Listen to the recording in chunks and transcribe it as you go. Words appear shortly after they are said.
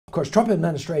Of course, Trump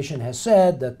administration has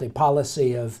said that the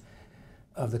policy of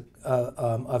the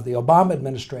Obama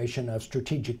administration of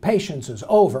strategic patience is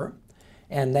over,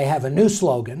 and they have a new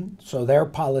slogan. So their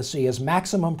policy is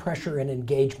maximum pressure and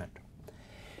engagement.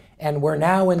 And we're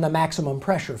now in the maximum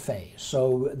pressure phase.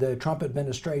 So the Trump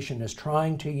administration is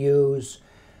trying to use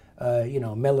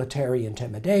military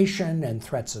intimidation and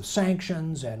threats of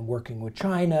sanctions and working with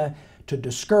China to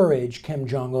discourage Kim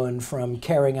Jong-un from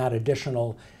carrying out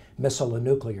additional missile and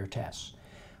nuclear tests.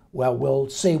 Well, we'll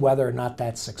see whether or not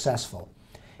that's successful.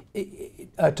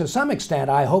 To some extent,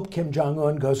 I hope Kim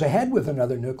Jong-un goes ahead with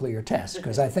another nuclear test,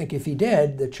 because I think if he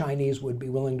did, the Chinese would be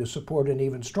willing to support an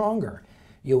even stronger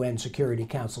UN Security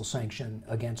Council sanction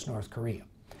against North Korea.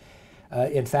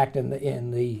 In fact, in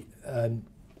the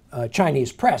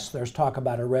Chinese press, there's talk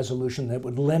about a resolution that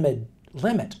would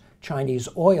limit Chinese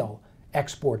oil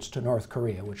exports to North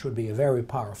Korea, which would be a very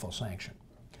powerful sanction.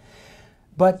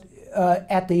 But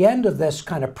at the end of this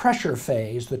kind of pressure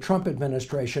phase, the Trump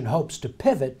administration hopes to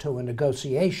pivot to a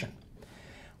negotiation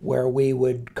where we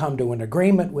would come to an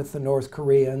agreement with the North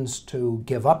Koreans to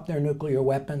give up their nuclear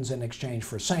weapons in exchange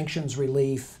for sanctions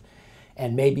relief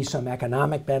and maybe some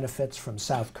economic benefits from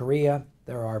South Korea.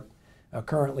 There are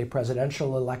currently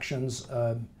presidential elections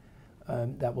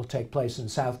that will take place in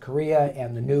South Korea,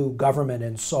 and the new government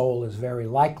in Seoul is very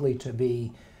likely to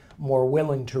be more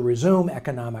willing to resume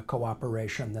economic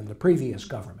cooperation than the previous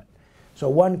government. So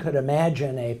one could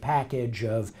imagine a package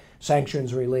of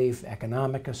sanctions relief,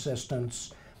 economic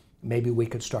assistance. Maybe we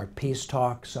could start peace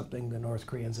talks, something the North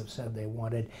Koreans have said they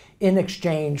wanted, in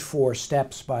exchange for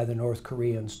steps by the North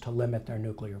Koreans to limit their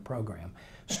nuclear program,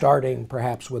 starting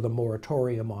perhaps with a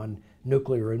moratorium on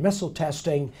nuclear and missile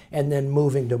testing, and then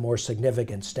moving to more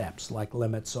significant steps like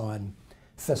limits on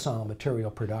fissile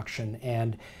material production,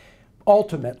 and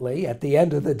ultimately, at the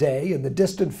end of the day, in the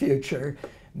distant future,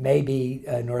 maybe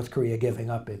North Korea giving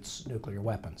up its nuclear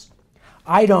weapons.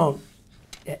 I don't,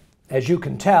 as you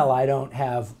can tell, I don't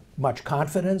have much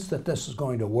confidence that this is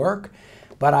going to work,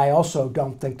 but I also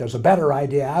don't think there's a better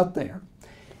idea out there.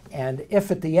 And if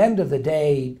at the end of the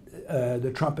day,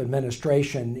 the Trump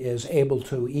administration is able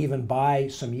to even buy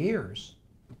some years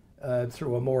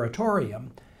through a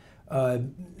moratorium,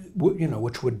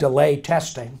 which would delay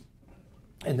testing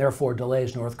and therefore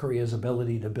delays North Korea's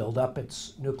ability to build up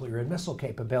its nuclear and missile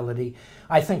capability,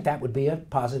 I think that would be a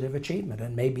positive achievement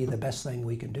and maybe the best thing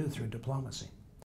we can do through diplomacy.